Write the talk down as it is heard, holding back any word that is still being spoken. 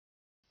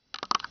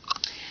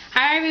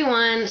Hi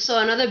everyone, so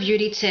another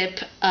beauty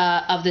tip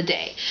of the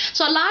day.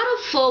 So a lot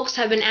of folks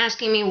have been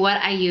asking me what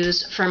I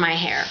use for my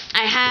hair.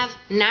 I have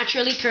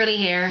naturally curly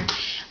hair.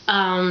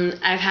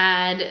 I've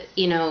had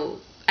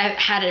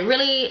it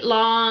really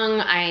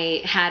long.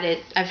 I have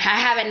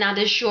it now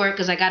this short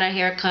because I got a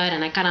haircut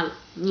and I kind of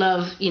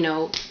love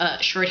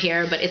short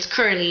hair, but it's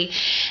curly.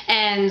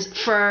 And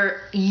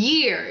for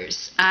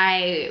years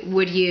I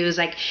would use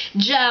like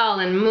gel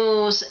and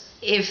mousse.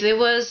 If it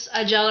was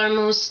a gel or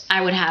mousse,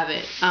 I would have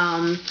it.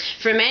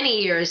 For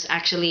many years,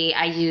 actually,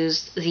 I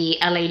used the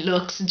LA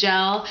Looks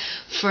gel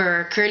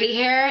for curly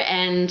hair,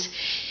 and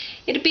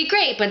it'd be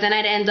great, but then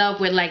I'd end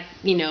up with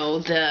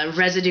the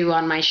residue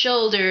on my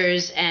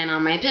shoulders and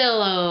on my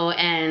pillow,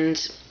 and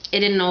it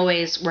didn't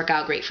always work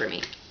out great for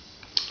me.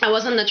 I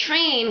was on the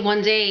train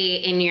one day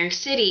in New York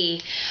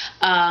City,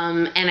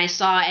 and I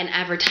saw an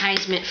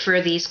advertisement for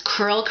these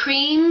curl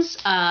creams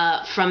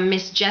from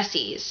Miss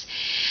Jessie's.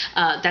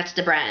 That's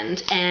the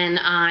brand. And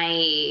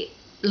I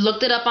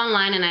looked it up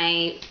online, and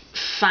I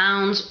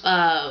found,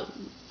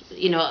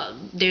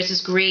 there's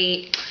this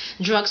great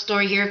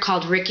drugstore here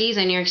called Ricky's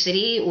in New York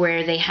City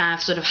where they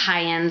have sort of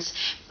high-end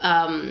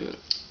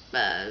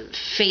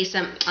face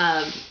and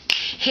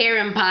hair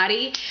and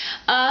body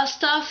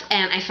stuff,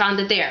 and I found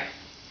it there.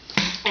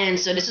 And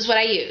so this is what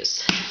I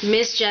use.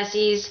 Miss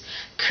Jessie's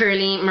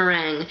Curly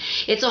Meringue.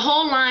 It's a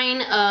whole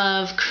line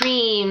of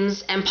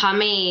creams and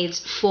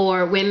pomades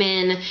for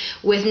women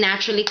with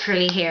naturally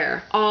curly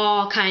hair.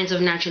 All kinds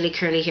of naturally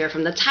curly hair,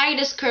 from the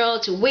tightest curl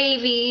to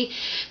wavy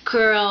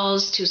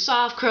curls to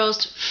soft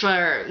curls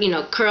for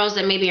curls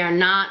that maybe are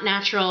not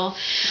natural.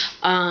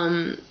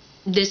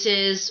 This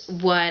is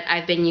what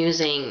I've been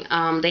using.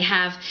 They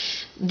have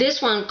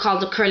this one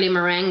called the Curly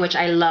Meringue, which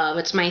I love.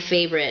 It's my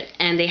favorite.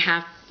 And they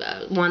have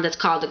one that's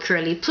called the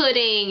Curly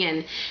Pudding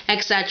and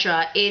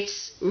etc.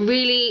 It's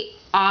really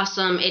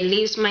awesome. It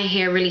leaves my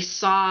hair really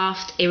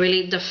soft. It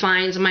really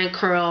defines my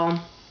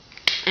curl,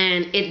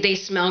 and they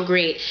smell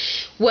great.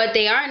 What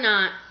they are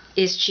not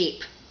is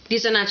cheap.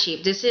 These are not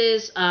cheap. This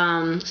is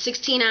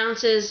 16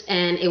 ounces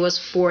and it was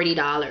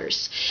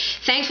 $40.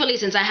 Thankfully,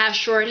 since I have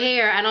short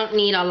hair, I don't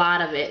need a lot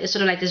of it. It's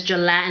sort of like this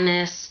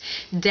gelatinous,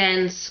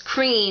 dense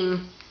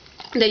cream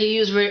that you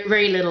use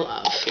very little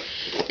of.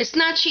 It's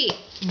not cheap,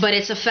 but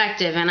it's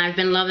effective, and I've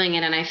been loving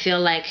it. And I feel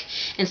like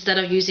instead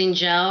of using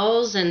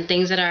gels and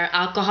things that are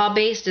alcohol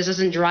based, this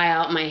doesn't dry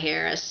out my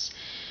hair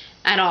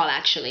at all,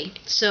 actually.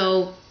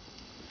 So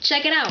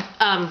check it out.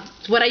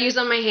 What I use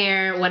on my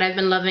hair, what I've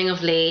been loving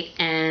of late.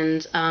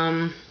 And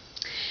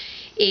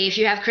if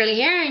you have curly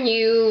hair and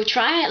you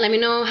try it, let me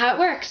know how it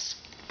works.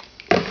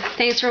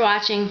 Thanks for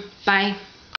watching. Bye.